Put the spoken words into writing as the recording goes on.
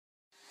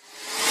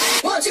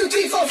1, 2,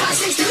 3, 4, 5,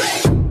 6, 2, 8.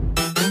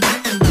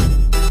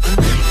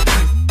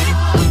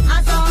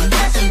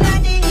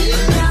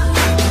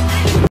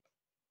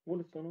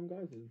 What is going on,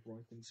 guys? It's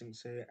Brighton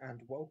Sinks here,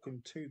 and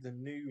welcome to the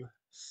new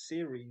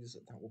series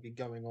that will be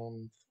going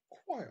on for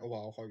quite a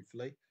while,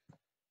 hopefully.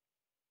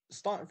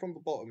 Starting from the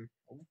bottom,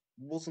 I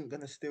wasn't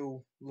going to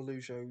steal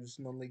Lelujo's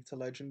non-league to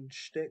legend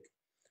shtick,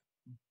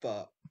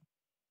 but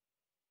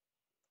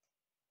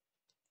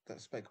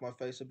let's make my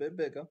face a bit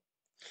bigger.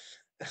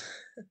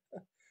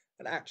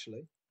 And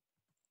actually,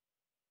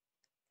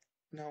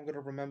 now I'm going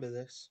to remember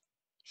this.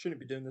 Shouldn't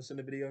be doing this in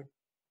a video,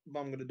 but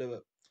I'm going to do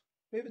it.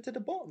 Move it to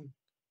the bottom.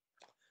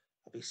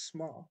 I'll be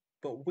smart.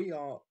 But we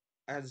are,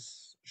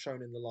 as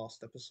shown in the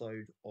last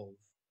episode of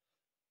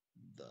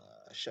the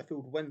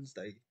Sheffield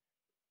Wednesday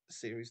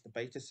series, the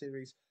beta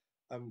series,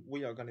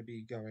 we are going to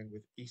be going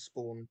with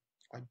Eastbourne.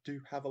 I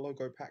do have a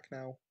logo pack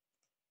now.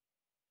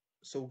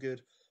 It's all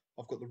good.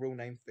 I've got the real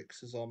name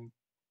fixes on.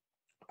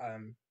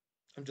 I'm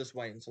just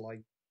waiting till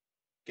I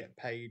get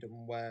paid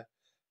and where,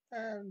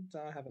 and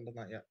I haven't done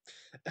that yet.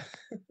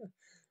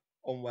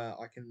 On where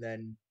I can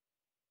then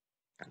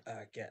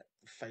get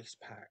face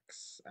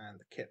packs and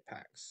the kit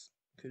packs,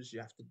 because you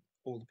have to,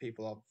 all the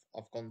people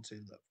I've gone to,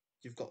 that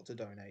you've got to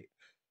donate,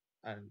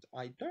 and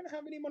I don't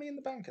have any money in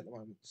the bank at the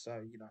moment,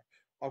 so you know,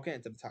 I'll get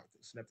into the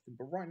tactics and everything.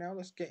 But right now,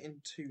 let's get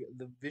into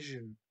the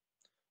vision.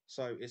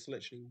 So it's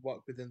literally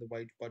work within the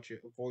wage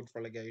budget, avoid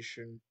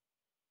relegation,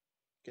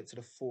 get to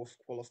the 4th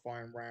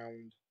qualifying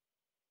round,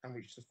 and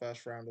reach the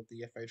 1st round of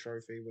the FA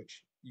Trophy,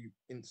 which you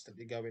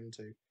instantly go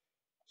into.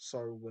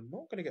 So we're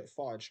not going to get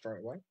fired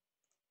straight away.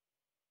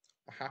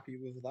 Happy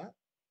with that,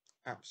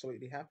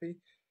 absolutely happy.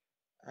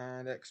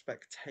 And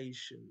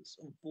expectations,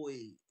 oh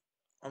boy,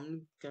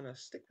 I'm gonna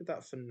stick with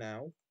that for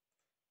now,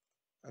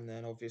 and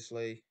then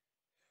obviously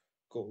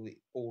got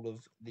all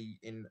of the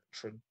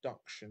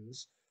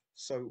introductions.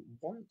 So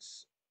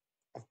once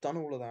I've done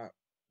all of that,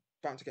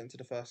 about to get into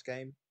the first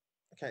game.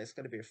 Okay, it's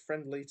going to be a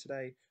friendly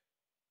today,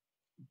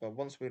 but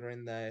once we're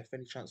in there, if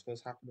any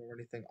transfers happen or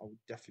anything, I will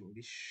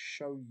definitely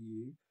show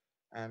you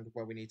and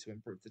where we need to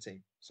improve the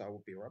team. So I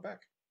will be right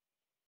back.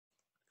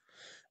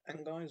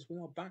 And guys, we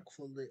are back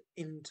for the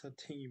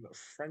inter-team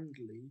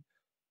friendly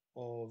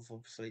of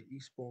obviously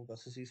Eastbourne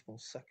versus Eastbourne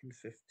 2nd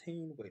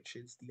 15, which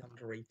is the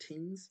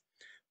under-18s.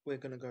 We're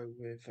going to go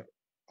with,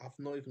 I've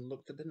not even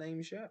looked at the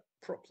names yet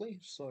properly,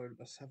 so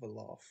let's have a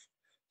laugh.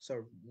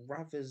 So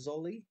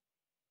Ravizoli,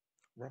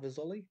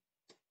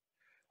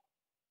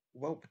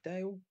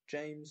 Whelpdale,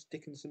 James,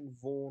 Dickinson,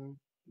 Vaughan,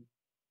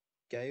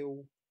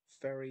 Gale,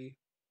 Ferry,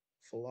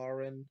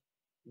 Falarin,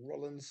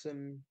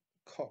 Rollinson,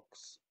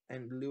 Cox,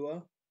 and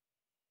Lua.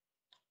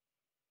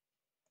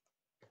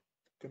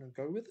 Gonna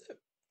go with it.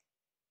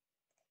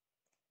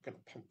 Gonna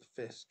pump the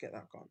fist, get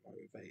that guy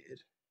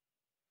motivated.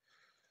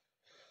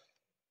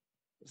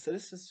 So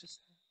this is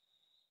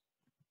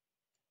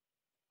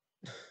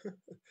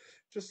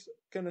just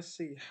gonna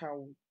see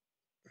how.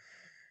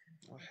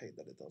 I hate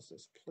that it does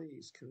this.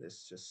 Please, can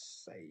this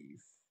just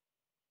save?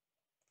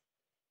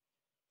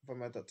 Have I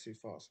made that too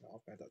fast now?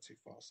 I've made that too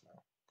fast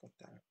now. God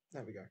damn it.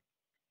 There we go.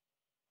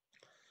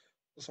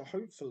 So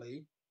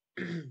hopefully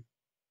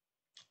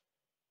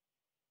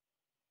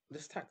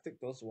this tactic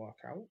does work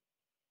out.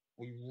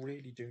 We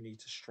really do need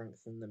to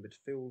strengthen the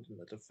midfield and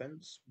the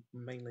defence,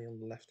 mainly on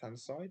the left-hand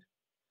side.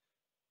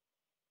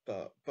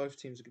 But both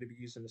teams are going to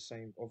be using the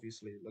same,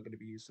 obviously, they're going to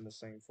be using the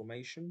same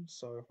formation.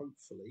 So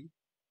hopefully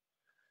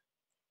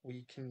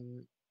we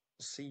can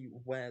see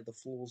where the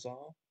flaws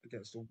are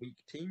against a weak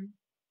team,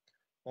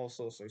 whilst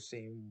also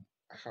seeing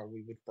how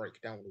we would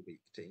break down a weak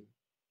team.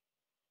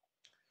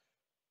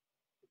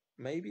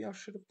 Maybe I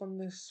should have done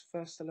this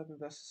first 11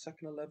 versus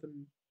second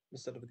 11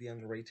 instead of the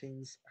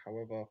under-18s.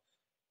 However,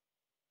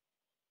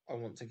 I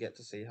want to get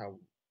to see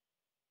how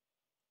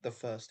the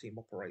first team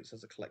operates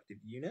as a collective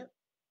unit.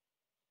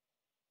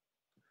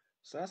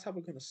 So that's how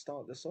we're going to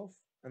start this off,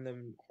 and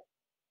then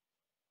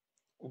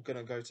we're going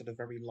to go to the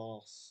very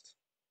last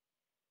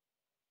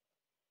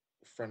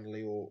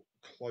friendly, or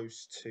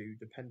close to,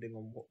 depending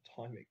on what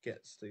time it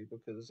gets to,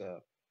 because I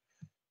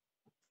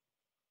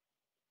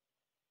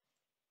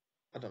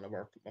don't know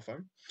where I put my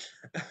phone.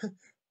 I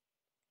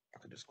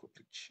can just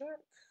quickly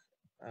check,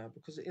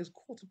 because it is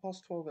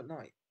 12:15 at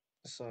night,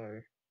 so,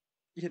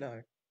 you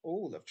know,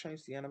 oh, they've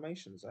changed the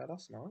animations there,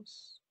 that's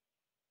nice.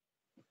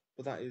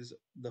 But that is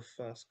the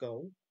first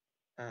goal,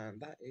 and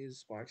that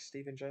is by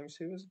Stephen James,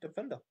 who is a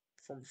defender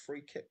from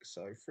free kick,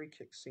 so free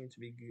kicks seem to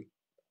be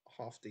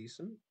half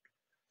decent.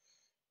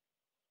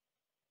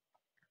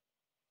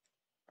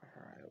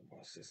 Alright,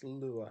 what's this?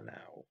 Lua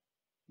now.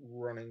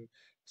 Running.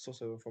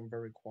 Sort of, if I'm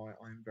very quiet,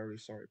 I'm very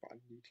sorry, but I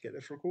need to get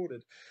this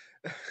recorded.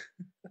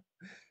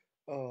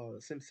 Oh,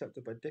 it's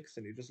intercepted by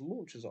Dixon, who just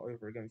launches it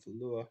over again for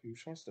Lua, who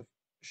tries to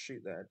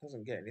shoot there,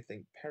 doesn't get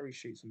anything. Perry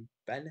shoots and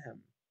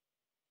Benham?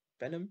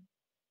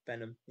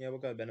 Yeah, we'll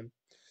go Benham.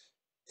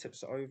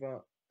 Tips it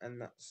over,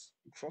 and that's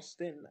crossed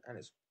in, and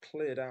it's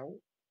cleared out.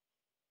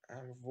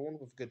 And Vaughan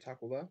with a good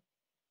tackle there.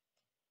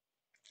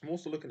 I'm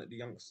also looking at the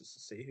youngsters to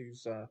see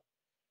who's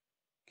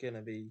going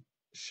to be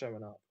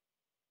showing up.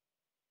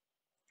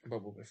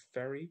 But with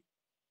Ferry,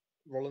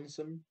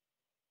 Rollinson,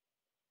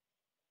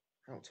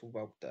 out to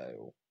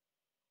Whelpdale.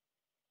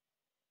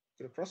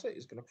 Gonna cross it,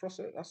 he's gonna cross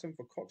it. That's him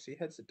for Cox. He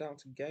heads it down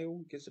to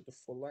Gale, gives it to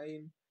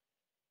Fulane.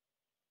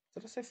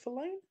 Did I say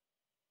Fulane?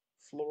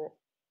 Flor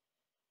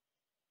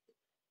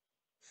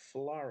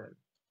Flaren.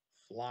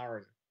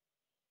 Flaren.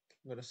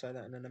 I'm gonna say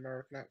that in an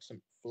American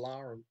accent.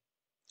 Flaren.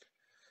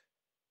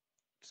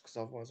 Just because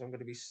otherwise I'm going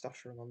to be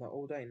stuttering on that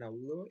all day. Now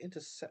Lure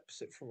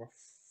intercepts it from a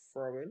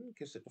throw-in,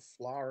 gives it to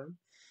Flaren,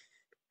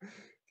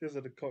 gives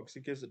it to Cox,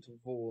 he gives it to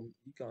Vaughan.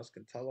 You guys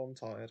can tell I'm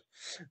tired.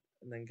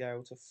 And then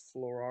Gale to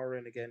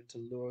Florarin again to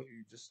Lure,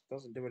 who just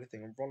doesn't do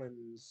anything. And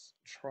Rollins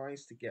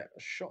tries to get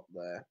a shot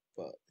there,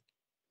 but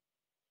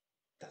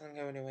doesn't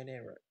go anywhere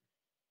near it.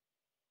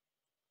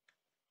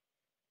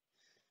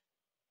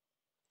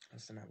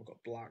 And so now we've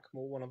got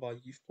Blackmore, one of our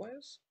youth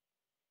players.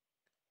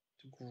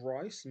 To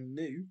Grice,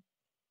 new.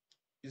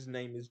 His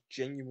name is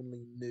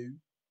genuinely new.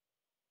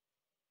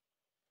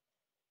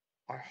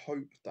 I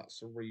hope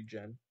that's a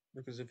regen,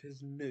 because if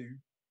he's new,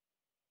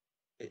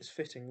 it's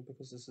fitting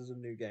because this is a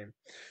new game.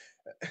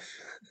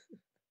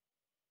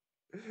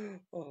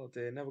 Oh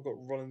dear, now we've got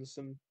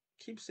Rollinson.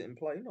 Keeps it in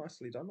play,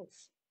 nicely done.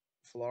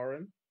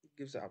 Flaren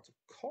gives it out to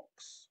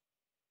Cox,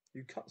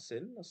 who cuts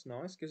in, that's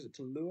nice. Gives it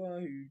to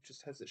Lua, who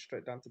just heads it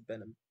straight down to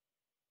Benham,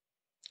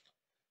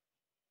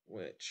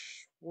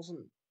 which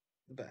wasn't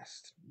the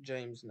best.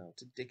 James now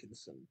to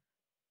Dickinson.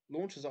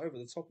 Launches over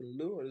the top, and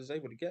Lua is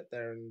able to get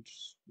there and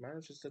just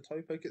manages to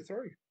toe poke it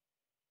through.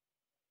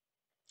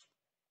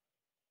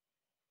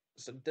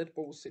 Some dead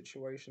ball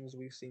situations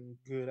we've seen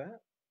good at,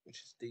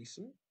 which is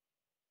decent.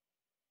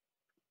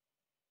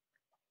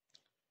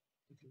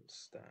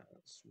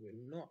 Stats. We're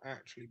not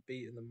actually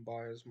beating them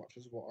by as much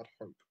as what I'd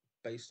hope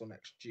based on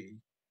XG.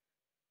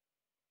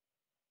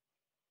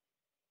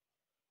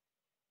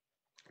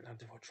 Now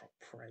do I drop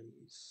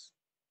praise?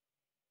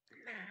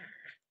 Nah.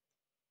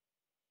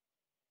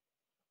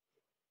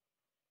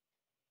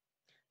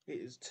 It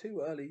is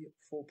too early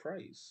for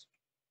praise.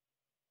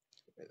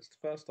 It's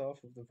the first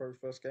half of the very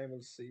first game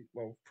of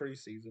the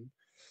pre-season.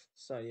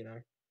 So, you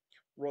know,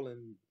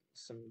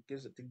 Rollinson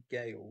gives it to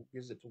Gale,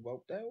 gives it to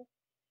Whelpdale,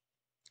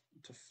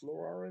 to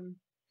Florin,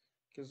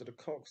 gives it to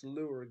Cox,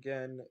 Lure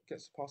again,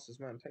 gets past his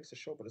man, takes a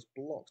shot, but it's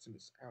blocked and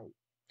it's out.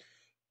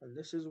 And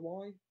this is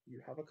why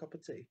you have a cup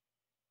of tea.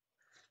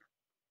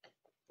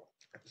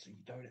 So you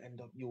don't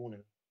end up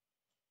yawning.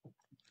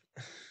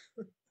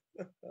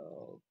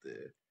 Oh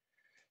dear.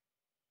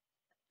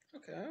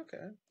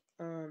 Okay.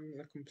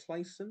 They're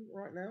complacent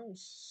right now,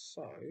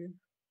 so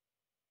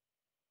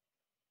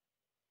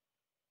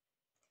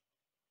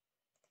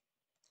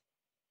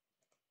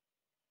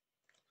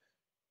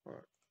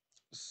right.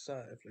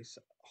 Assertively,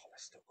 so they're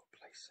still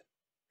complacent.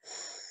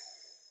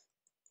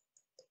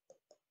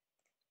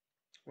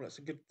 Well, it's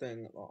a good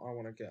thing that I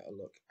want to get a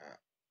look at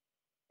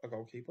a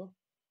goalkeeper.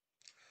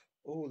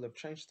 Oh, they've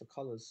changed the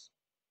colours.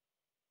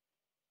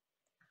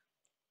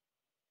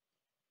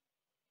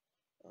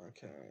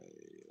 Okay,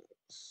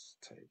 let's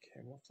take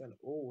him off then.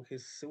 Oh,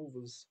 his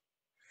silvers.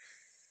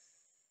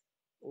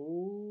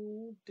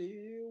 Oh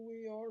dear,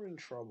 we are in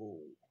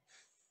trouble.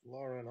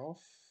 Lauren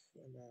off,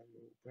 and then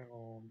we'll bring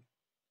on.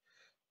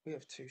 We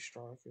have two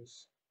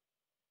strikers.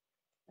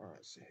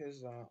 Alright, so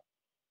here's that,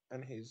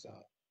 and here's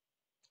that.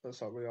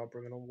 Looks like we are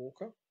bringing on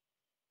Walker.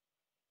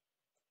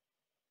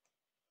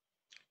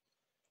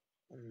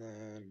 And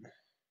then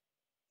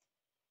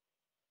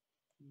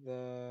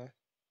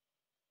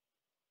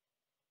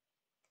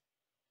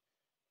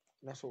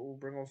that's what we'll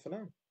bring on for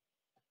now.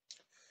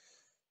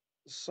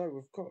 So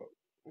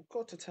we've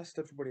got to test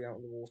everybody out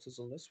in the waters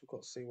on this. We've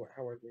got to see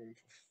how everyone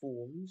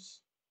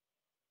performs.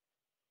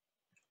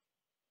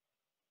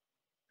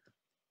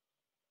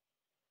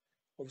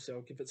 Obviously,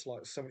 I'll give it to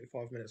like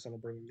 75 minutes and I'll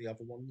bring the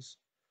other ones.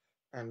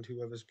 And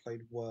whoever's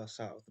played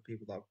worse out of the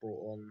people that I've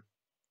brought on,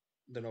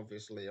 then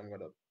obviously I'm going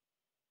to...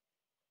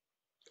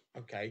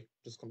 Okay,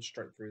 just come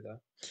straight through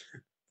there.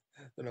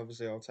 Then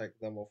obviously I'll take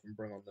them off and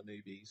bring on the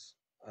newbies.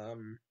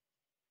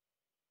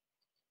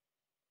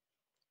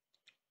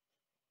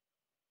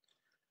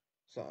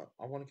 So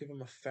I want to give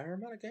him a fair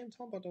amount of game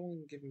time, but I don't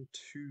want to give him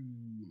too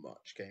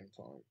much game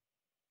time.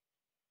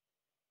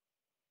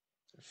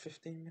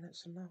 15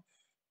 minutes enough?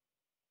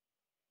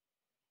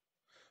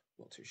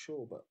 Not too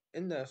sure, but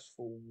in there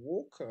for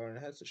Walker and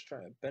heads it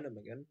straight at Benham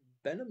again.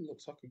 Benham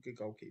looks like a good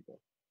goalkeeper.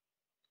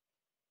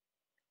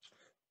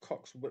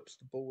 Cox whips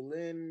the ball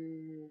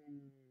in.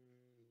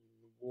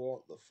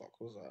 What the fuck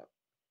was that?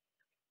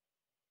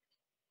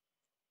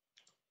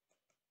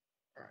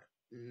 Alright,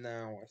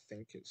 now I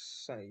think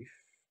it's safe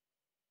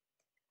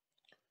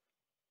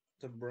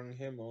to bring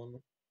him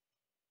on.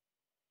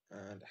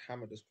 And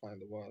Hamid is playing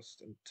the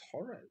worst. And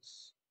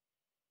Torres.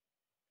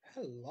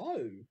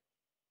 Hello.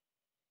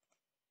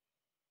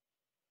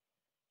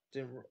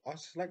 I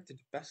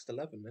selected best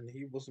 11 and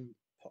he wasn't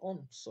put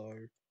on, so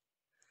I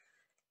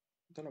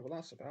don't know what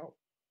that's about.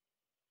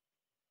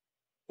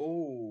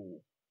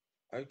 Oh,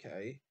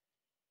 okay.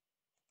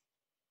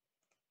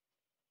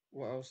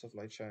 What else have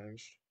they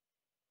changed?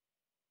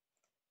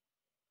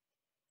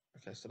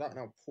 Okay, so that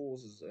now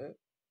pauses it.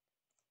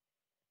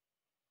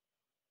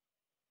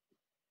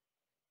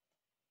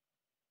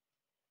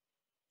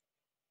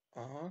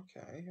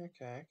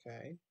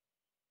 Okay.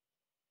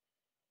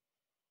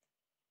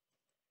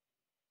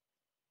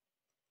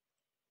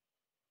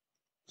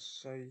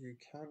 So you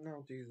can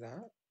now do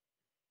that.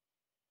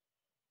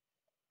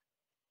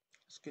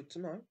 It's good to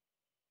know.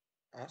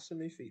 That's a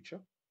new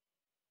feature.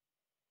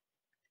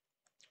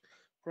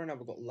 Right now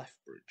we've got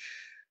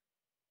Lethbridge.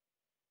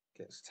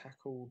 Gets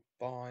tackled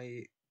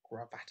by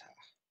Gravata.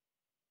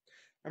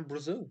 And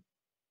Brazil.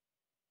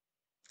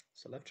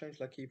 So left change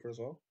leg keeper as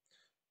well.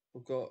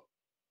 We've got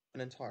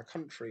an entire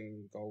country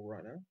in goal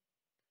right now.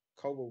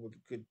 Colwell with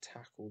a good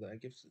tackle there.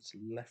 Gives it to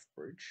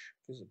Lethbridge.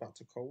 Gives it back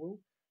to Colwell.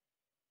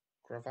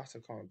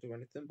 Gravata can't do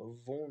anything, but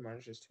Vaughan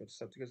manages to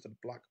intercept. It goes to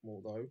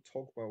Blackmore though.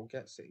 Togwell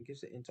gets it and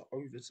gives it into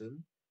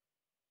Overton,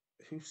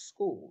 who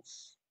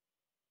scores.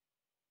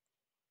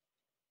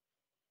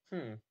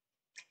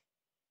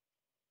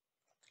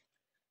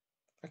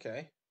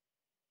 Okay.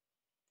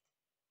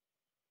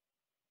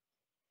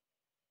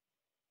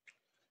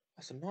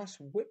 That's a nice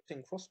whipped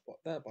in crossbar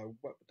there by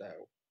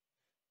Webdale.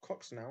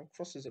 Cox now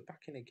crosses it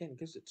back in again,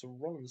 gives it to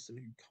Rollinson,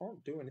 who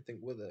can't do anything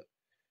with it.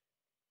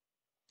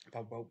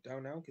 But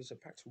Webdale now gives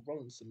it back to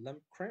Rollinson.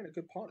 Creating a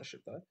good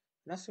partnership there. And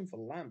that's him for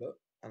Lambert.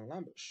 And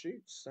Lambert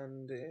shoots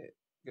and it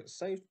gets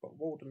saved, but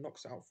Walden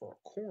knocks it out for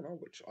a corner,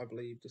 which I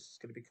believe this is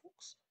going to be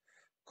Cox.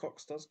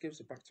 Cox gives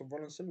it back to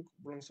Rollinson.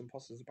 Rollinson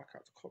passes it back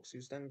out to Cox,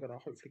 who's then going to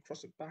hopefully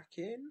cross it back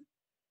in.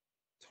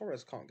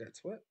 Torres can't get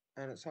to it,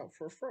 and it's out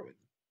for a throw-in.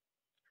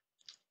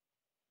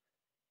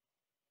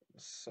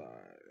 So,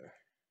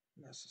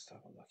 let's just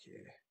have a look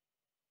here.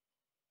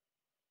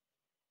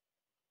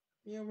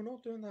 Yeah, we're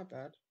not doing that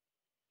bad.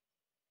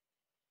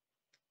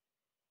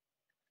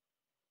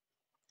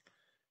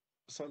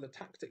 So the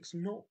tactics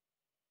not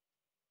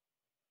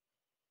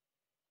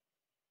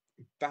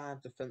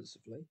bad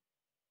defensively,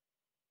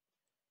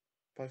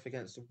 both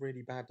against a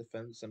really bad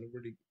defense and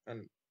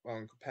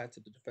compared to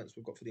the defense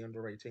we've got for the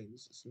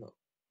under-18s, it's not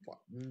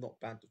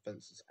bad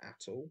defenses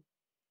at all.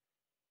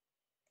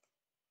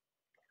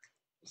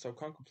 So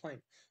can't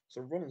complain.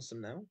 So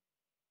Rollinson now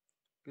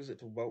gives it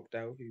to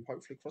Whelpdale, who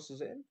hopefully crosses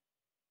it in.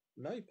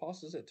 No, he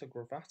passes it to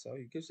Gravato,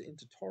 who gives it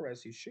into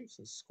Torres, who shoots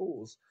and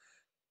scores.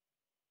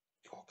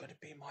 You're going to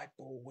be my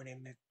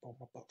ball-winning my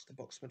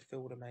box-to-box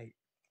midfielder, mate.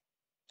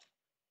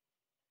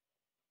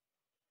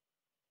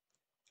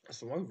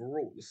 So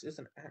overall, this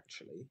isn't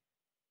actually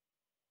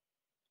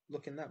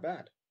looking that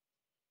bad.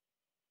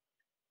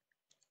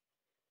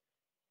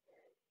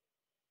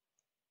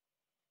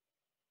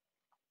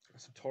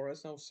 So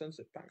Torres now sends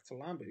it back to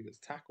Lambert, who gets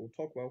tackled.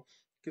 Togwell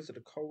gives it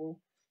to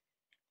Cole.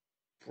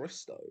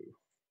 Bristow.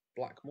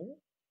 Blackmore.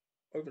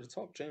 Over the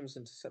top, James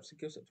intercepts it,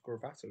 gives it to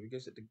Gravato, who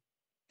gives it to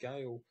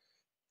Gale,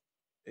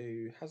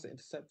 who has it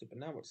intercepted, but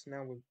now it's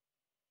with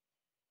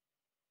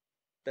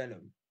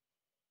Benham.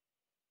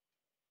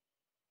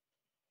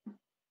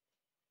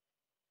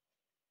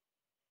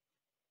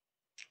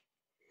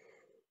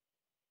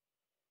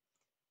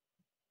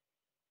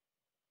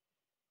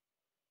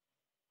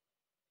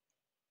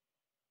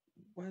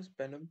 Where's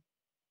Benham?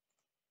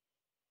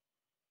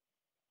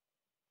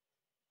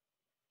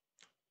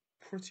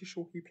 Pretty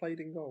sure he played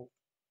in goal.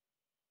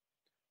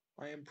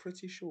 I am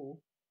pretty sure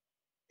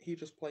he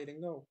just played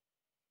in goal.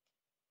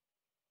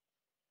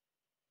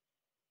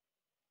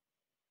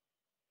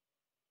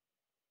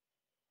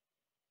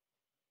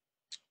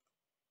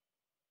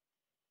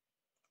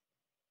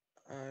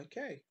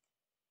 Okay.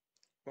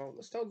 Well,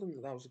 let's tell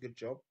them that was a good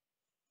job.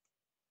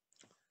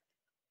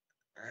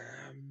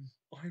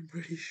 I'm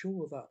pretty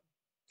sure that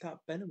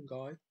Benham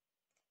guy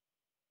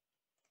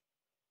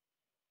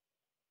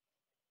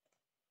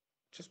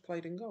just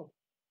played in goal.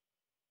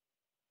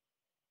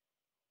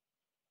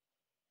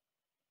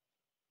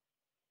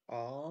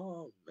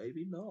 Oh,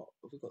 maybe not.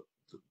 We've got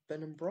the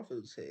Benham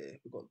brothers here.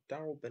 We've got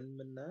Daryl Benham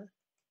in there.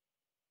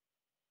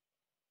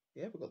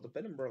 Yeah, we've got the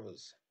Benham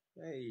brothers.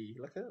 Hey,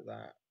 look at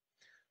that.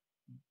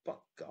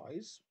 But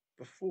guys,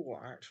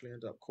 before I actually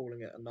end up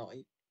calling it a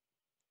night,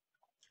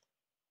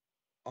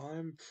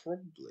 I'm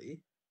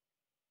probably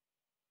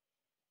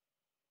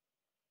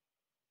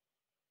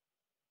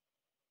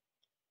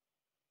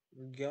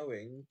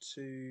going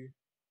to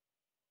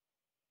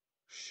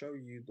show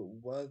you the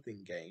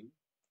Worthing game,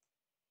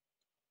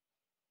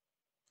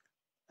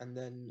 and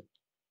then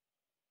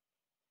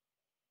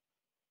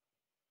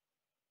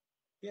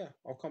yeah,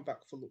 I'll come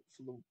back for the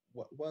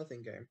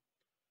Worthing game.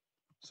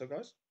 So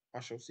guys, I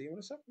shall see you in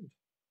a second.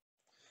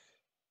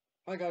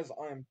 Hi guys,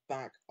 I am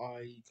back.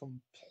 I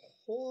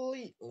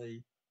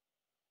completely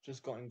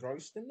just got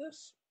engrossed in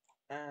this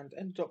and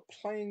ended up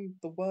playing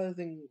the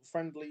Worthing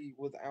friendly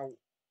without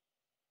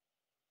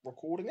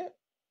recording it.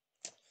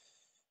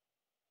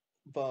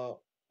 But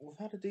we've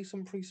had a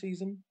decent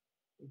pre-season.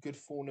 Good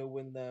 4-0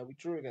 win there. We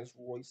drew against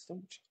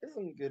Royston, which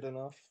isn't good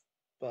enough.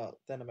 But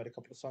then I made a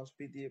couple of times,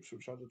 beat the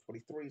Ipswich under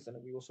 23s, and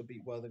then we also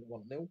beat Worthing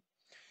 1-0.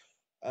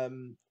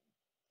 I'm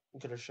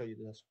going to show you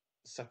the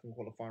second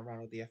qualifying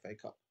round of the FA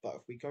Cup. But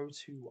if we go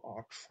to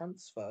our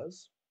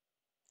transfers,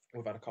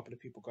 We've had a couple of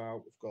people go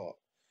out. We've got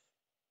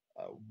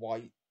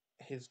White,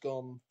 he's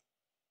gone.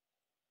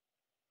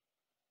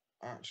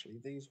 Actually,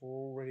 these were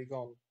already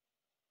gone.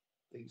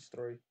 These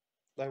three,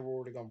 they were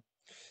already gone.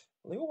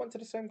 They all went to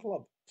the same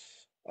club.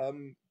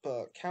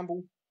 But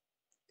Campbell,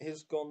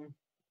 he's gone.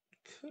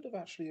 Could have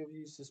actually have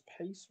used his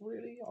pace.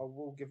 Really, I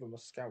will give him a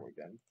scout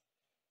again.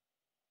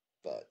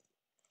 But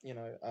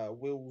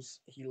Wills,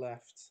 he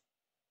left.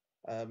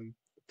 Um,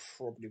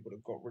 Probably would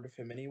have got rid of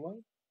him anyway,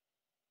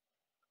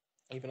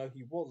 even though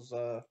he was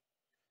a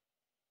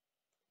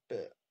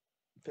bit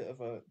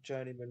of a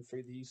journeyman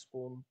through the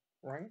Eastbourne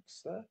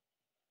ranks there.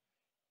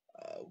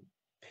 Uh,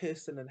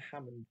 Pearson and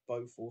Hammond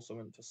both also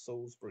went to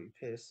Salisbury.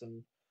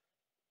 Pearson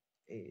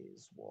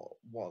is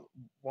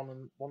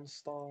one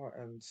star,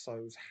 and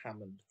so's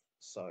Hammond.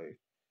 So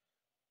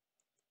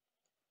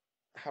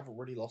haven't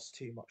really lost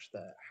too much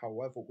there.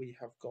 However, we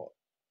have got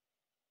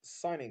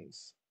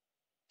signings,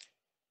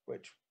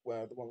 which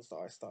were the ones that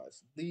I started.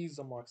 So these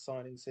are my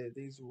signings here.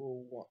 These are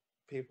all what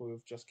people who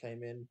have just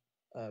came in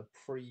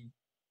pre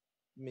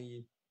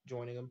me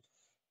joining them.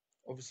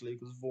 Obviously,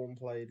 because Vaughan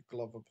played,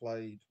 Glover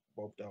played,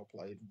 Wobdale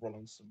played,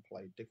 Rollinson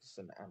played,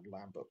 Dickerson and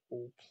Lambert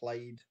all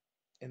played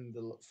in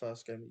the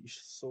first game that you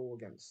saw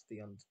against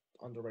the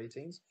under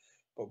 18s.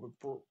 But we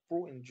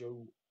brought in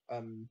Joe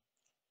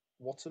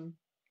Watton.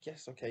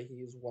 Yes, okay, he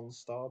is 1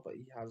 star, but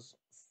he has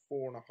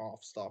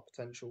 4.5 star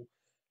potential.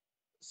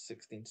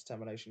 16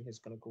 determination. He's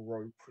going to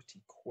grow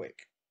pretty quick,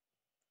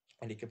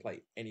 and he can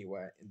play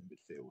anywhere in the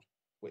midfield,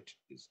 which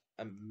is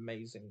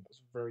amazing.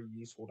 That's very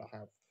useful to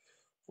have.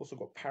 We've also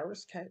got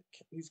Paris,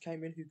 who's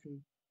came in, who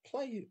can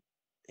play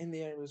in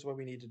the areas where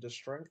we needed a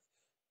strength.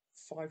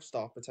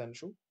 5-star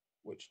potential,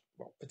 which,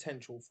 well,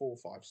 potential for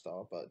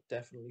 5-star, but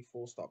definitely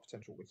 4-star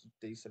potential, which is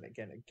decent.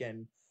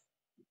 Again,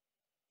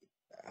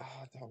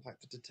 I don't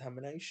like the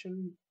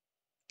determination,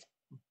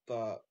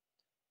 but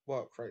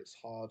work rate's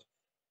hard,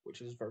 which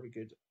is very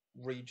good.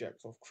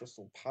 Reject of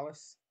Crystal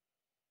Palace.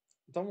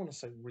 I don't want to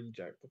say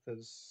reject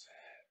because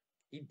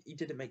he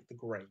didn't make the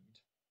grade.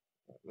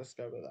 Let's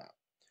go with that.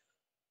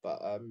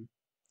 But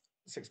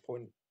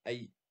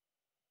 6.8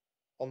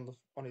 on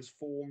his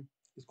form.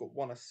 He's got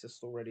 1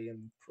 assist already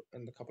in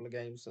the couple of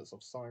games since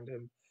I've signed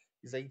him.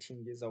 He's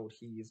 18 years old.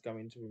 He is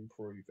going to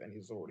improve, and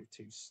he's already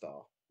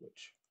 2-star,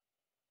 which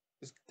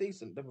is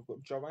decent. Then we've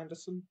got Joe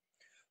Anderson,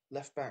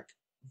 left back,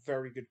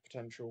 very good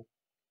potential,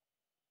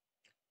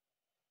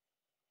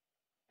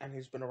 and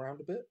he's been around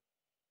a bit,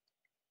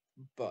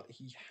 but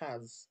he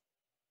has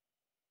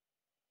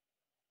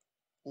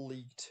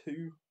League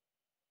Two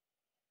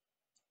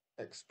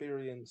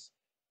experience.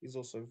 He's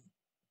also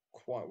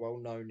quite well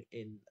known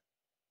in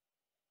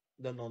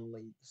the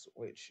non-leagues,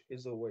 which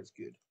is always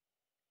good.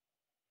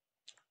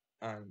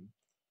 And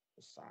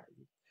so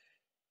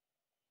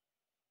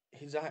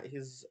he's at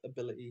his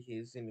ability.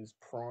 He's in his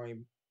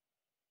prime.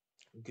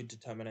 Good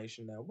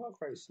determination now. Work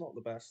rate's not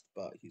the best,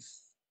 but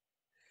his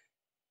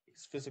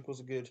physicals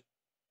are good.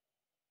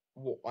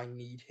 What I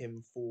need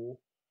him for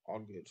are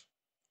good.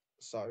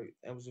 So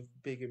it was a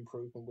big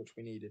improvement which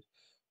we needed.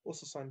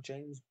 Also signed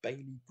James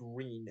Bailey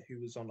Green,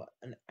 who was on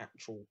an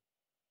actual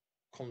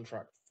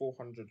contract,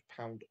 £400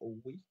 a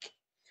week,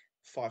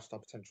 5-star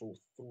potential,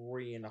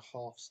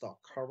 3.5-star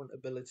current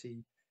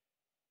ability.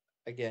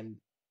 Again,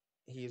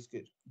 he is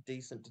good,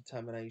 decent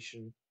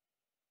determination.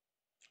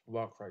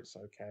 Work rate's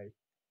okay,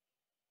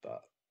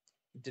 but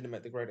didn't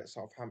make the grade at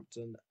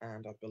Southampton,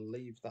 and I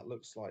believe that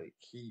looks like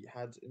he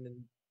had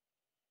an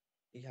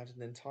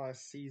entire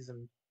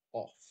season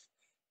off,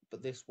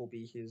 but this will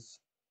be his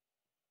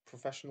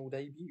professional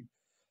debut.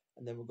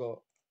 And then we've got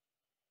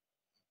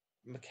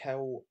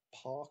Mikel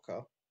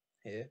Parker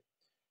here,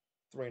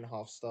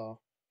 3.5-star,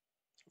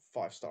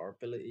 5-star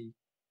ability.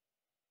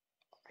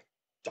 I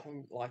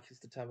don't like his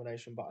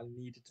determination, but I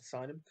needed to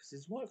sign him because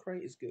his work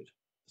rate is good.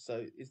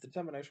 So his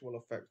determination will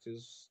affect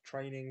his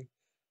training,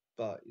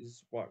 but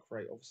his work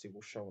rate obviously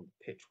will show on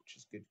the pitch, which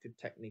is good. Good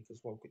technique as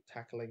well, good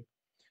tackling,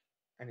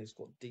 and he's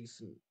got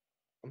decent.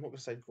 I'm not going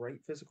to say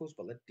great physicals,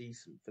 but they're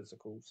decent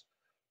physicals.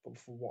 But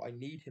for what I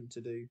need him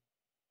to do,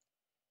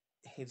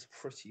 he's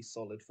pretty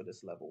solid for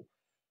this level.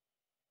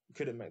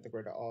 Couldn't make the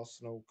grade at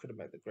Arsenal, couldn't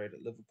make the grade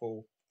at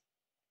Liverpool.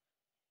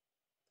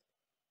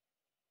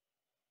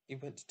 He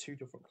went to 2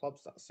 different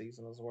clubs that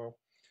season as well.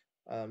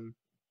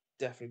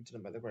 Definitely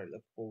didn't make the grade at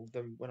Liverpool.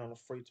 Then went on a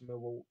free to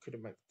Millwall,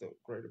 couldn't make the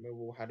grade at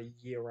Millwall, had a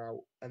year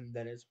out, and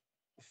then is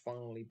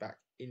finally back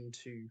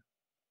into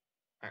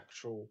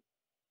actual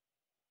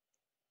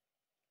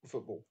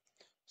football.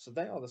 So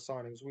they are the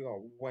signings. We are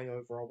way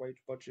over our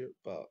wage budget,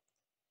 but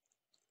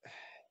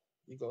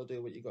you got to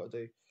do what you got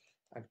to do.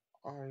 And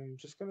I'm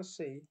just going to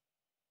see.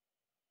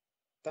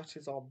 That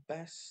is our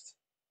best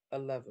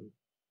 11,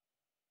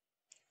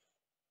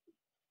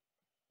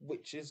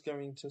 which is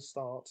going to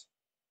start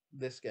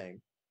this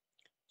game.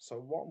 So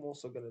what I'm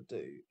also going to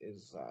do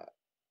is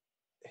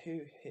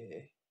who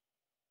here?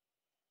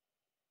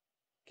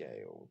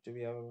 Gale. Do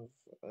we have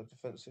a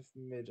defensive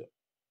mid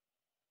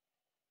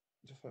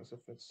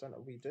centre?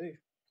 We do.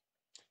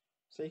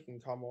 So he can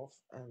come off,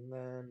 and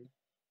then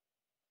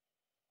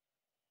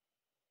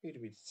Who do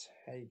we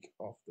take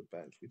off the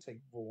bench? We take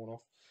Vaughan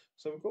off.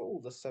 So we've got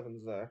all the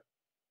sevens there,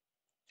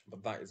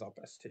 but that is our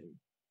best team,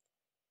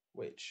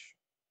 which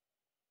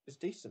is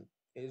decent.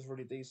 It is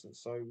really decent.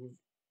 So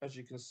as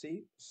you can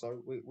see,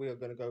 so we are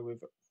going to go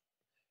with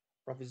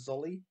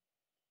Ravizoli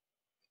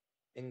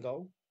in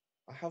goal.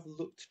 I have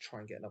looked to try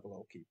and get another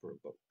goalkeeper,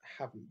 but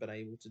haven't been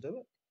able to do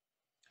it.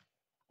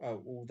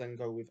 We'll then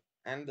go with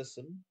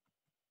Anderson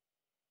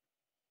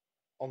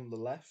on the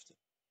left,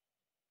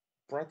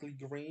 Bradley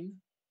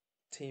Green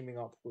teaming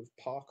up with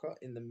Parker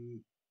in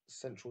the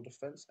central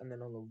defence, and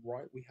then on the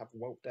right we have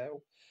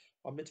Weltdale.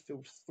 Our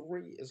midfield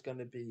three is going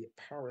to be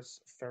Paris,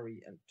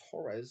 Ferry, and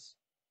Torres,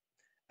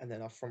 and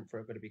then our front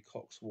three are going to be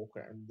Cox, Walker,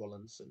 and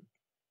Rollinson.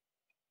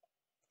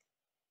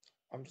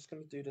 I'm just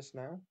going to do this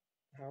now.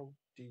 How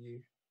do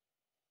you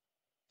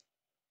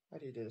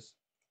do this?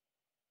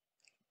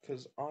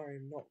 Because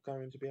I'm not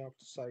going to be able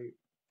to say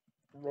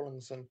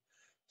Rollinson.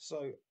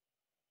 So,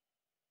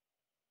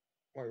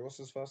 wait, what's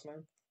his first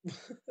name?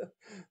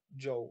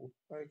 Joel.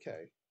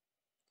 Okay.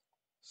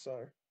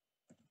 So,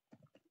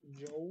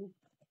 Joel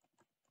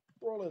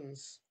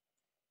Rollins.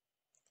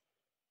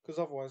 Because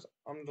otherwise,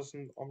 I'm just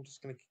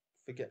going to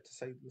forget to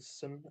say the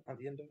son at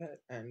the end of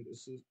it, and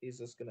is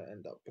just going to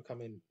end up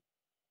becoming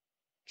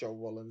Joel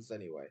Rollins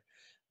anyway.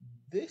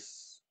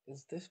 This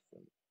is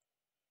different.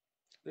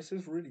 This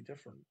is really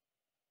different.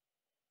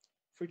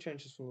 3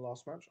 changes from the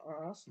last match.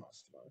 Oh, that's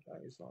nice to know.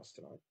 That is nice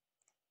to know.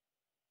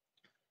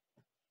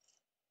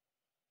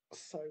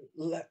 So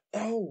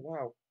oh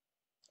wow.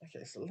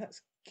 Okay, so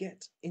let's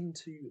get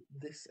into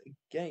this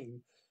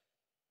game.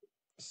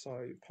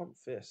 So pump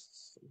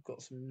fists. We've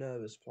got some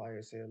nervous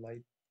players here.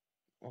 They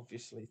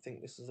obviously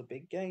think this is a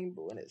big game,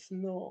 but when it's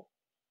not.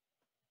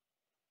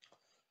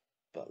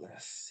 But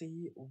let's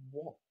see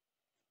what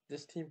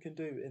this team can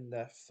do in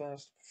their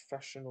first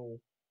professional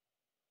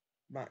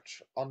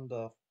match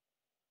under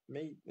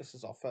me. This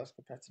is our first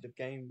competitive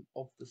game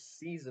of the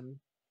season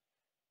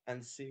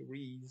and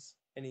series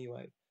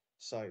anyway.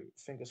 So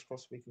fingers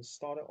crossed we can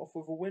start it off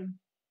with a win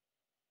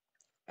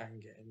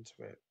and get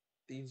into it.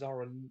 These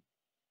are a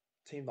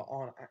team that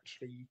aren't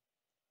actually,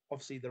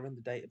 obviously they're in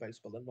the database,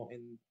 but they're not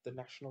in the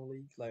National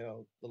League. They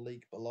are the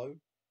league below.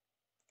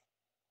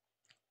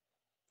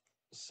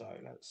 So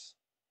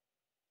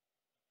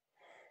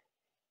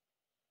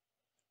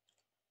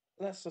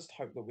let's just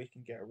hope that we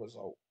can get a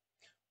result.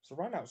 So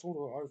right now it's all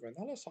the way over, and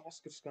that looks like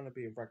it's going to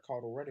be a red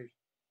card already.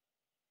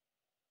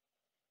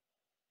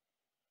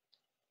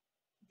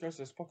 Goes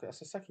to his pocket.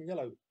 That's a second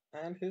yellow,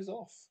 and he's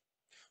off.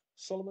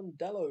 Solomon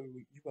Dello,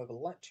 you have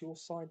let your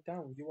side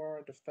down. You are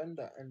a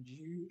defender, and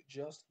you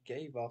just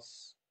gave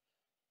us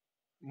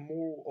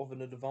more of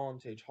an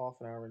advantage half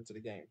an hour into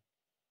the game.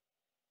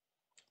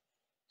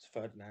 So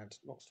Ferdinand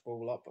knocks the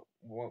ball up, but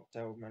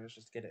Weltdale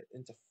manages to get it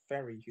into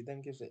Ferry, who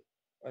then gives it.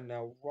 And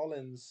now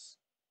Rollins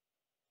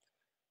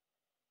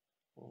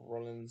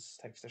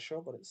takes the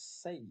shot, but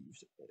it's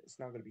saved. It's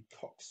now going to be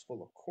Cox for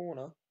the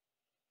corner.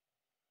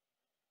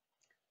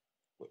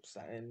 Whips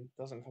that in.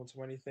 Doesn't come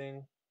to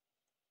anything.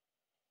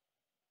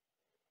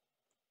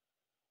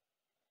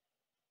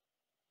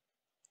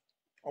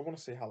 I want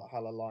to see how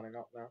they're lining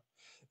up now.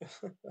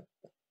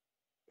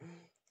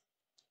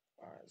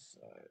 Alright,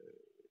 so...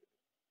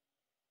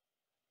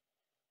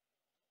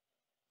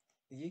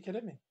 Are you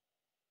kidding me?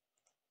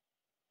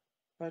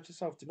 Note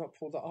yourself, do not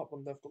pull that up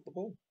when they've got the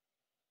ball.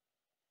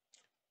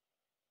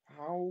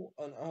 How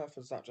on earth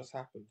has that just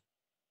happened?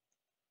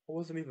 I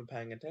wasn't even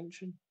paying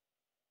attention.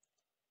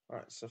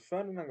 Alright, so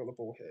Ferdinand got the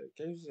ball here.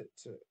 Gives it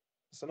to...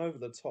 It's an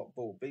over-the-top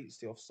ball. Beats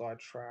the offside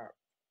trap.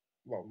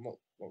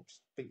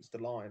 Just beats the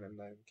line, and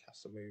then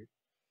Casamu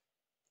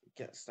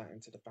gets that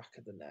into the back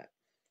of the net.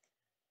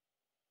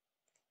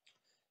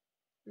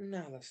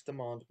 Now let's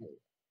demand more.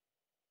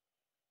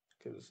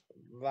 Because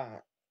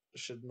that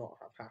should not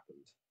have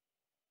happened.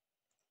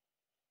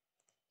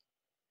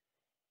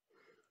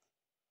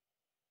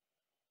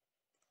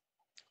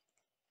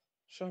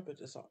 Show a bit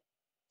this up.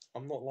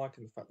 I'm not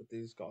liking the fact that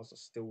these guys are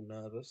still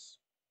nervous.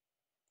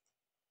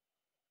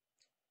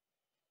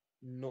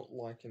 Not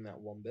liking that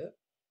one bit.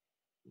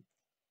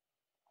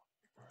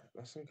 Right,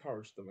 let's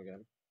encourage them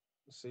again.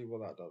 Let's see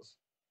what that does.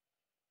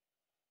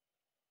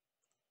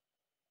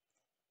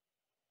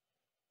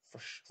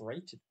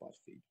 Frustrated by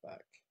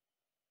feedback.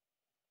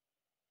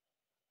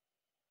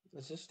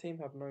 Does this team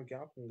have no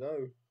gap and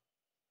go?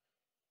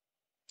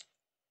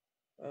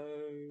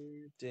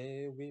 Oh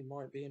dear, we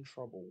might be in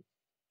trouble.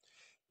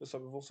 Looks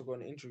like we've also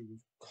got an injury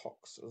with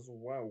Cox as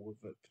well,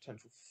 with a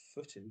potential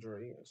foot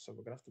injury. So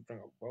we're going to have to bring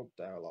up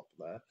Weltdale up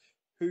there,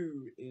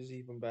 who is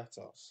even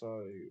better.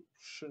 So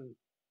shouldn't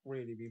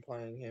really be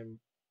playing him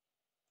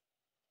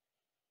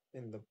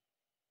in the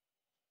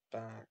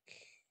back.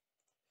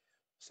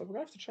 So we're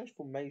going to have to change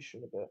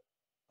formation a bit.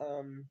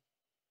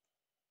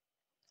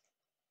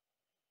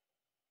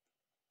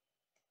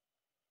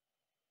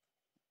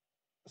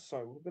 So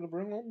we're going to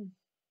bring on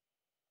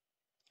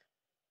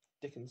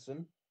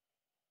Dickinson.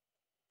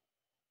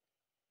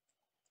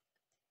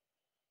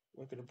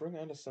 We're going to bring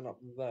Anderson up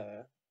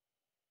there.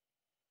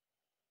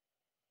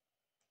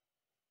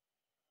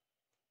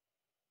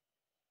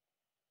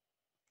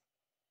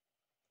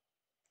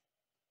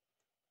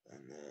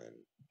 then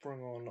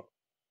bring on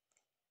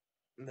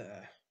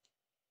there.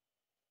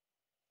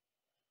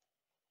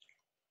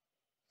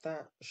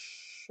 That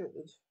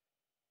should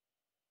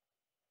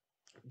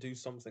do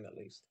something at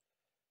least.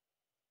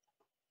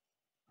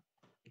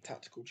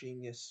 Tactical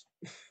genius.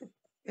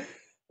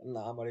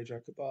 Nah, I'm only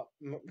joking. But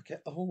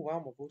oh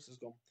wow, my voice is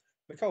gone.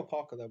 Mikel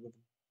Parker there with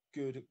a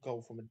good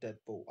goal from a dead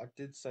ball. I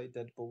did say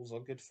dead balls are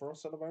good for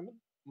us at the moment.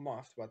 Might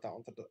have to add that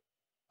onto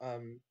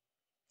the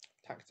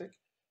tactic,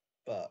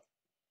 but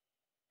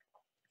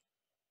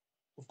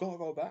we've got to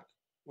go back.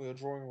 We are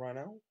drawing right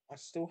now. I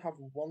still have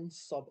one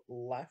sub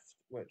left,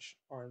 which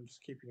I'm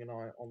just keeping an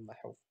eye on the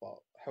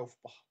health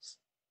bars,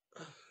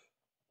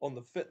 on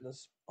the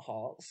fitness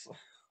hearts.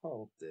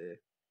 Oh dear.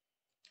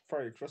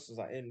 Freddie crosses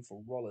that in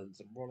for Rollins,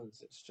 and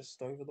Rollins it's just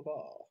over the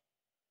bar.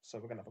 So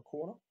we're gonna have a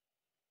corner.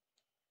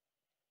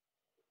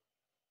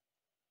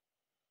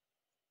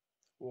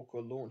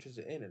 Walker launches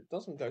it in. It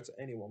doesn't go to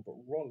anyone, but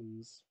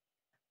Rollins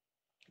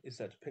is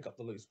there to pick up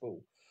the loose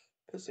ball.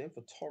 Puts it in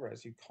for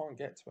Torres, who can't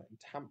get to it, and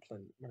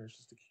Tamplin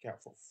manages to kick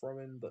out for a throw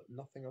in, but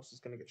nothing else is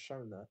going to get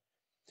shown there.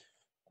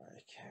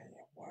 Okay,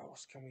 what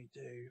else can we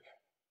do?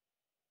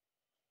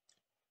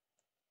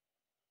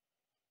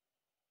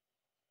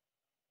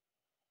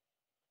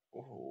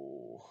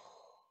 Oh.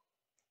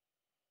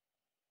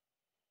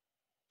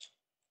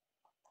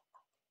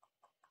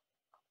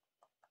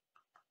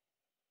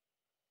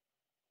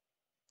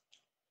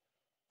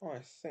 I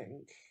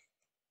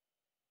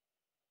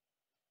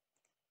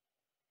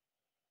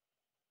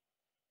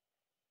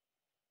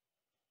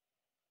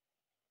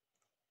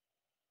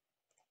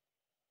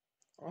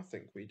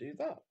think we do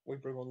that. We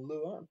bring on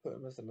Lua and put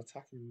him as an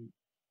attacking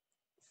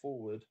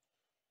forward.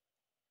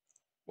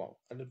 Well,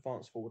 an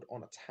advanced forward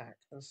on attack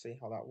and see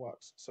how that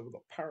works. So we've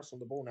got Paris on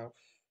the ball now,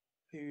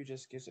 who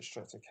just gives it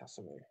straight to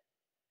Casemiro.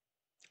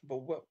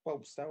 But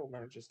Whelpsdale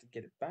manages to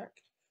get it back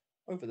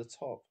over the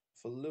top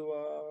for Lua.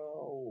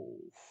 Oh.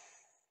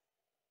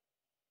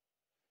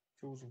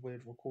 Feels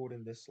weird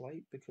recording this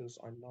late because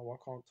I know I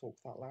can't talk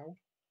that loud.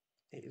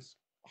 It is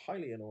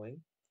highly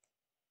annoying,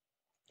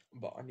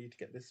 but I need to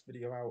get this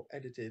video out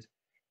edited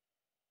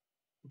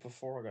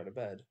before I go to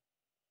bed,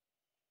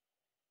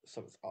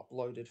 so it's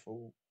uploaded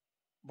for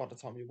by the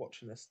time you're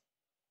watching this.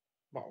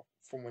 Well,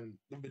 from when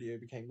the video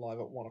became live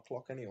at 1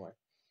 o'clock anyway.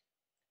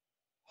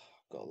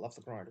 Gotta love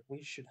the grind.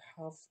 We should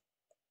have.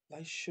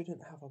 They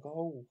shouldn't have a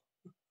goal.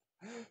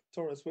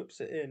 Torres whips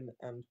it in,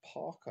 and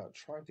Parker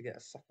trying to get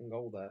a second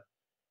goal there.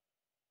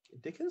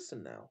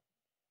 Dickinson now.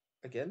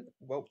 Again,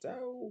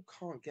 Whelpdale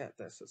can't get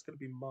this, so it's going to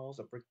be Miles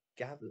that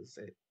gathers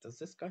it. Does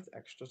this go to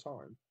extra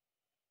time?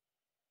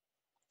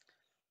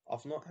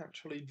 I've not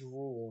actually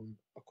drawn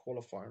a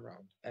qualifying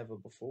round ever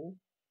before,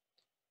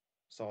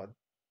 so I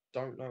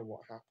don't know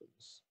what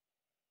happens.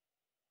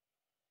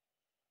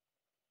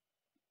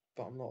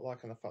 But I'm not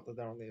liking the fact that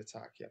they're on the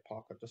attack yet.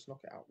 Parker, just knock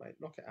it out, mate.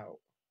 Knock it out.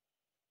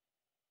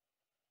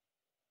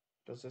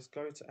 Does this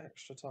go to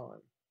extra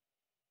time?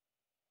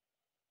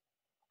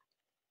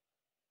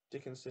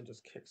 Dickinson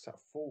just kicks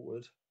that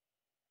forward.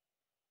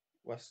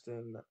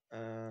 Weston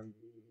and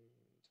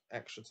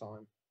extra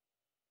time.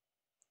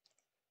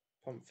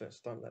 Pump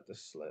fist, don't let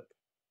this slip.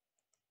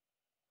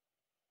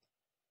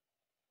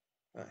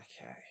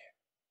 Okay.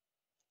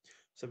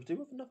 So we do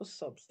have another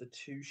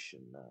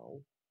substitution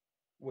now,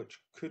 which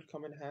could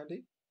come in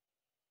handy.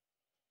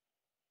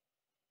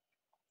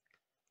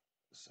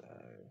 So,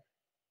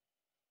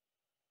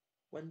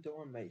 when do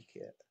I make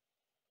it?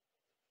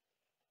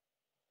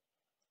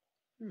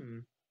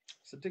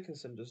 So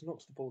Dickinson just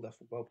knocks the ball there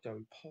for Whelpdale.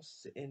 He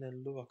passes it in,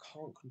 and Lua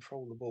can't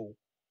control the ball.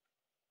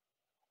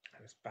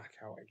 And it's back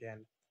out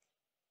again.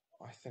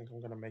 I think I'm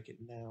going to make it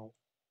now.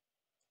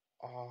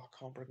 I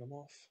can't bring him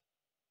off.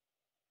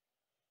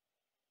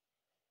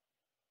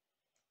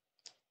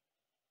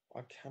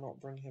 I cannot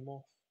bring him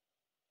off.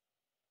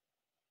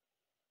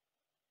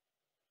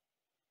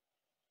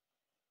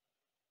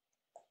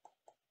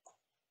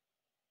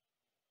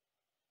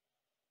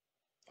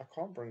 I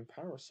can't bring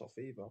Paris off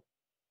either.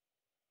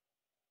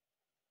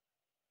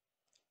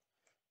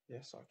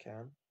 Yes, I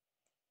can.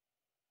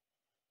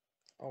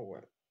 Oh,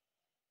 wait.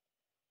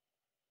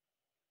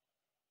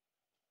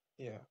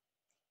 Yeah.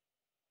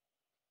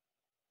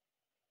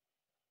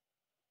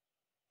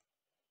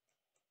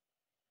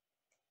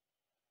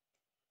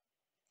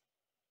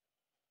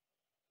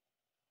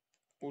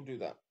 We'll do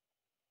that.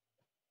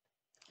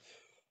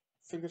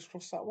 Fingers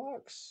crossed that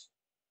works.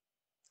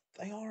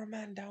 They are a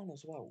man down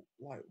as well.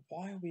 Like,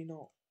 why are we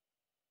not?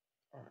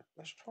 Alright,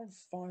 let's try and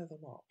fire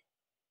them up.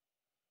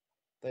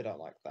 They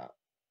don't like that.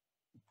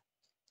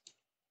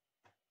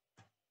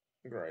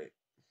 Great.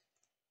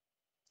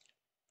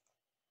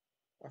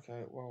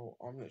 Okay, well,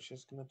 I'm literally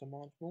just going to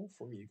demand more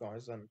from you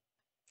guys then.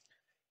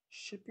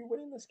 Should be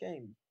winning this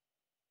game.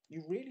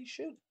 You really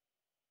should.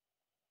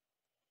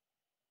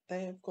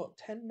 They have got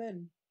 10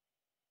 men.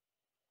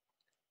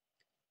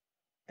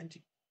 And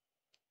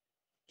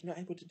you're not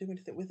able to do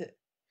anything with it.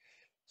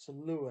 So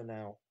Lua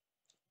now.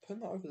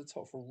 Putting that over the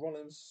top for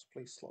Rollins.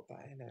 Please slot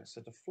that in there. It's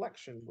a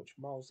deflection which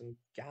Miles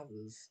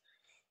gathers.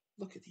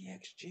 Look at the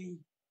XG.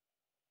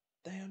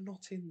 They are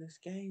not in this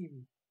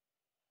game.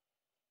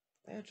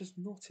 They are just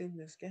not in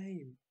this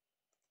game.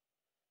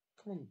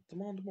 Come on,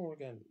 demand more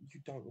again.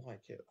 You don't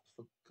like it.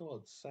 For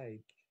God's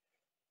sake.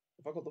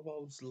 Have I got the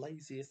world's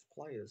laziest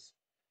players?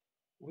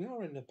 We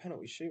are in a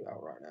penalty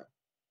shootout right now.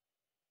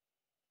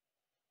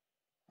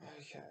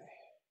 Okay.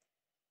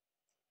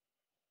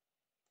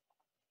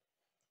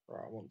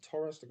 Right, I want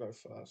Torres to go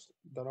first.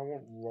 Then I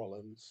want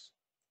Rollins.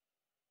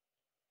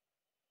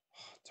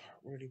 I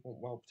don't really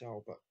want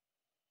Welbdell, but...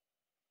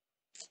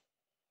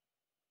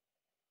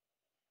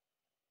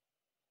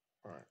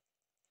 Alright.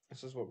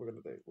 This is what we're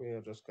going to do. We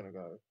are just going to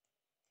go...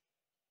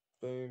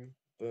 Boom,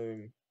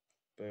 boom,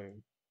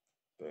 boom,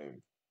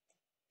 boom,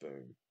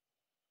 boom,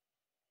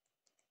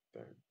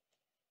 boom.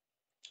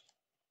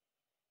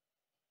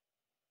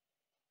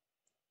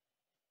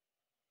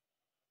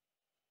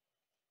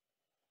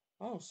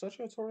 Oh,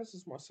 Sergio Torres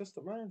is my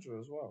assistant manager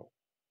as well.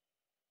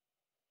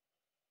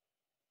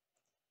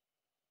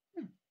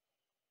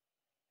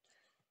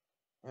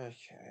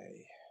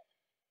 Okay.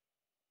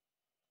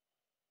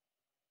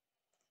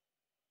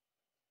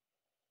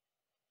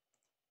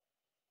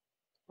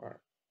 Right.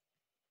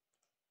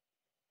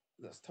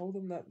 Let's tell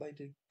them that they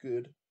did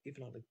good,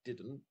 even though they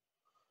didn't.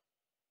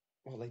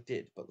 Well, they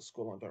did, but the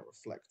scoreline don't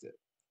reflect it.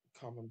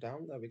 Calm them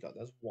down. There we go.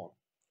 There's one.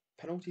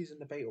 Penalties in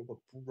the beta were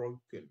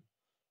broken.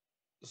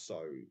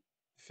 So,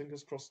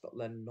 fingers crossed that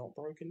they're not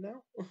broken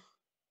now.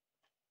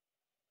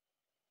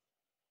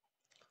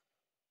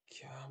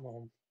 Come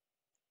on.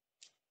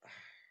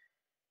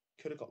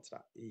 Could have got to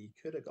that. He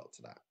could have got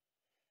to that.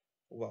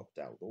 Well,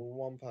 doubt the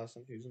one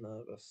person who's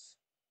nervous.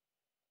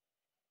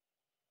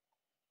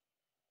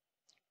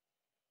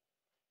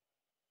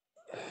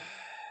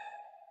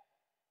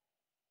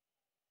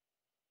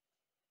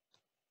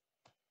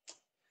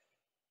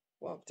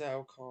 Well,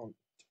 Dale can't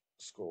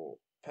score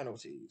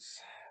penalties,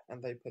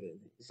 and they put it in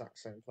the exact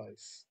same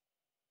place.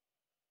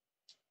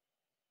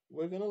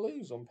 We're going to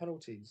lose on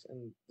penalties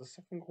in the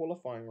second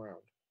qualifying round.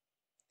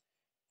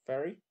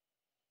 Ferry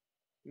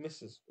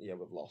misses. Yeah,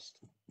 we've lost.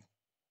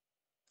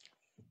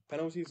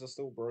 Penalties are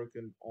still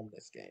broken on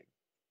this game.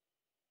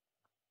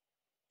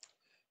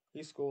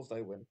 He scores,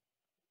 they win.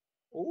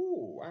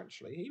 Oh,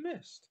 actually, he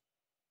missed.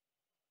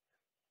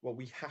 Well,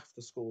 we have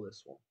to score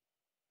this one.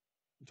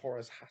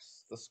 Torres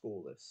has to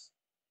score this.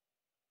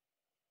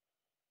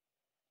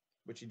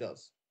 Which he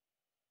does.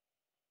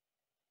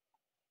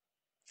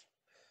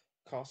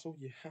 Castle,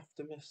 you have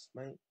to miss,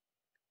 mate.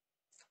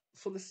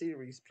 For the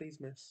series, please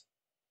miss.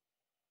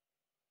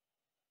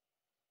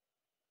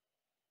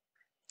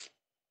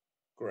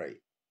 Great.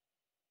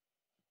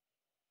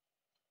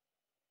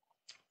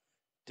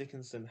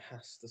 Dickinson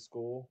has to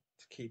score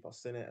to keep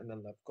us in it, and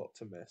then they've got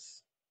to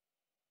miss.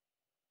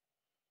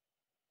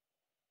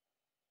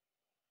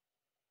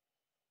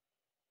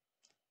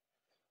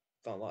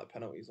 Don't like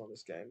penalties on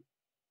this game.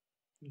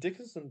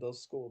 Dickinson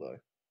does score, though.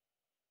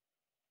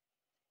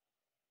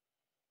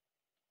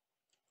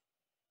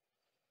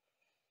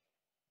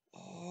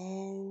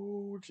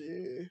 Oh,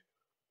 dear.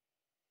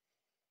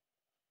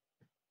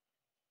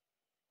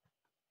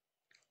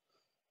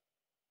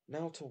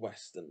 Now to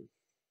Weston.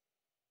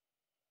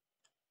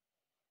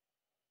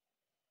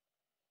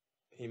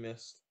 He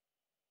missed.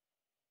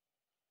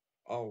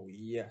 Oh,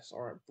 yes.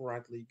 All right,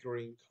 Bradley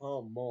Green.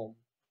 Come on.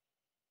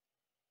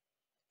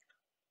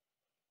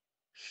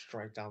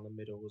 Straight down the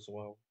middle as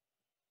well.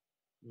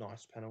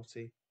 Nice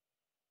penalty.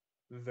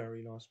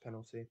 Very nice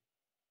penalty.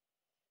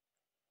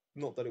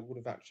 Not that it would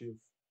have actually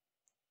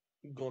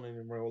gone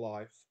in real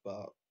life,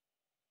 but,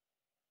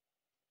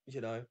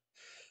 you know.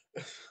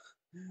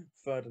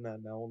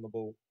 Ferdinand now on the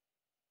ball.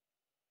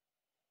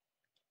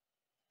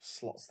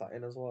 Slots that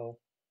in as well.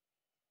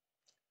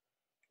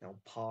 Now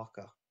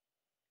Parker.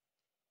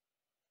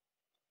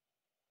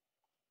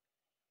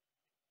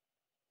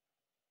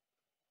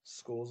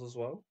 Scores as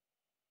well.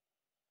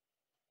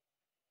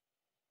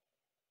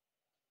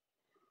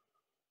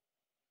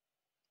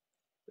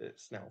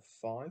 It's now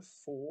 5-4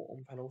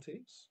 on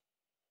penalties.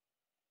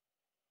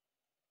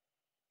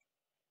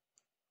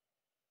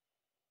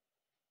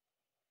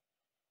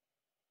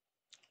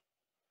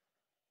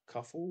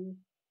 Cuffle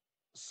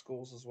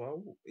scores as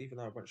well, even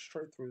though it went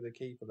straight through the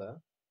keeper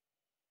there.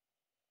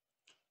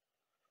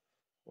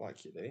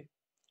 Like you do.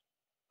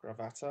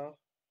 Gravata.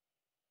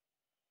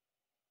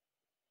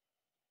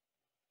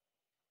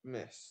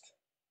 Missed.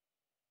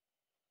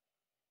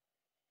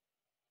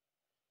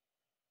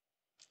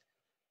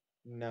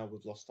 Now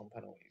we've lost on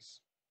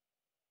penalties.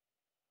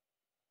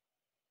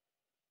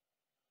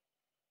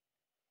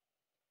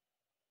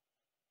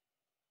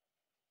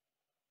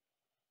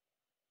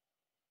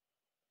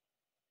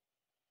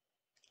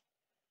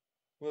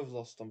 We've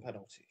lost on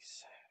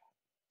penalties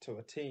to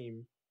a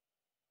team.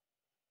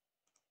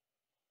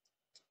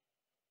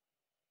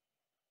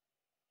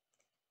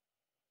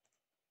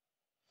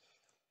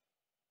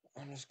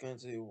 I'm just going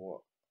to do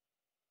what?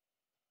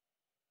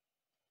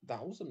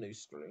 That was a new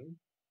screen.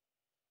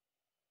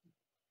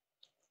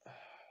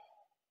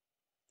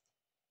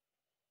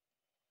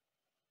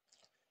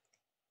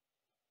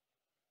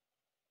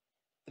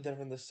 They're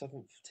in the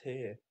 7th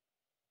tier.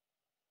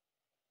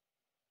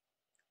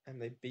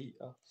 and they beat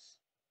us.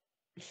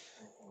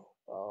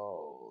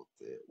 Oh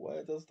dear,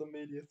 where does the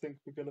media think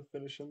we're going to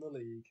finish in the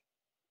league?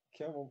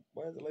 Come on,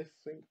 where do they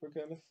think we're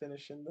going to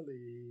finish in the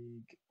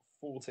league?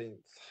 14th.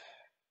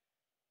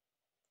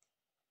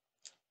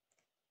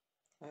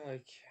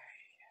 Okay.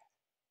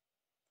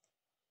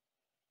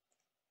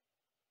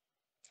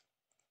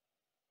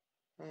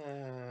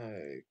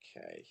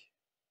 Okay.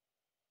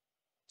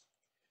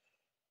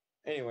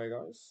 Anyway,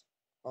 guys,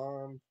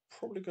 I'm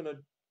probably going to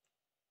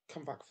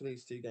come back for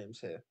these two games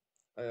here.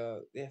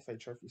 The FA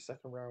Trophy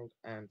second round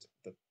and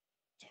the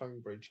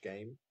Tonebridge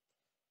game.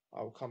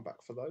 I'll come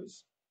back for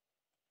those.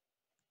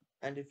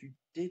 And if you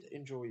did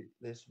enjoy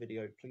this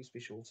video, please be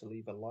sure to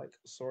leave a like.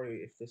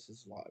 Sorry if this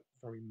is like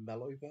a very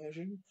mellow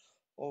version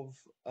of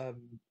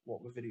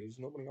what my videos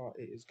normally are.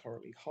 It is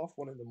currently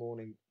 1:30 in the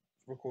morning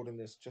recording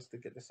this just to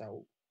get this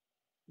out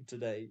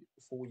today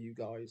for you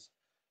guys.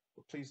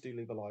 But please do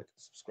leave a like,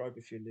 subscribe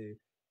if you're new,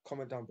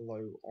 comment down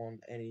below on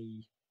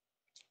any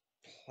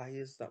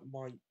players that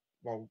might,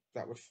 well,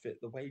 that would fit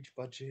the wage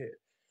budget,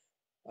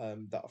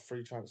 that are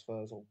free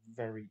transfers or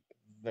very,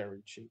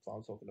 very cheap.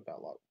 I'm talking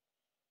about like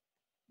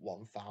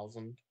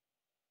 1,000,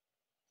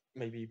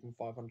 maybe even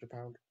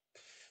 £500,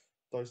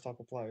 those type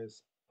of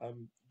players.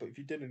 But if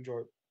you did enjoy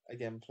it,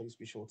 again, please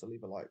be sure to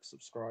leave a like,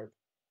 subscribe,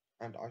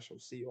 and I shall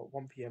see you at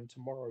 1 p.m.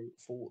 tomorrow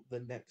for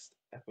the next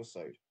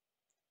episode.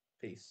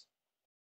 Peace.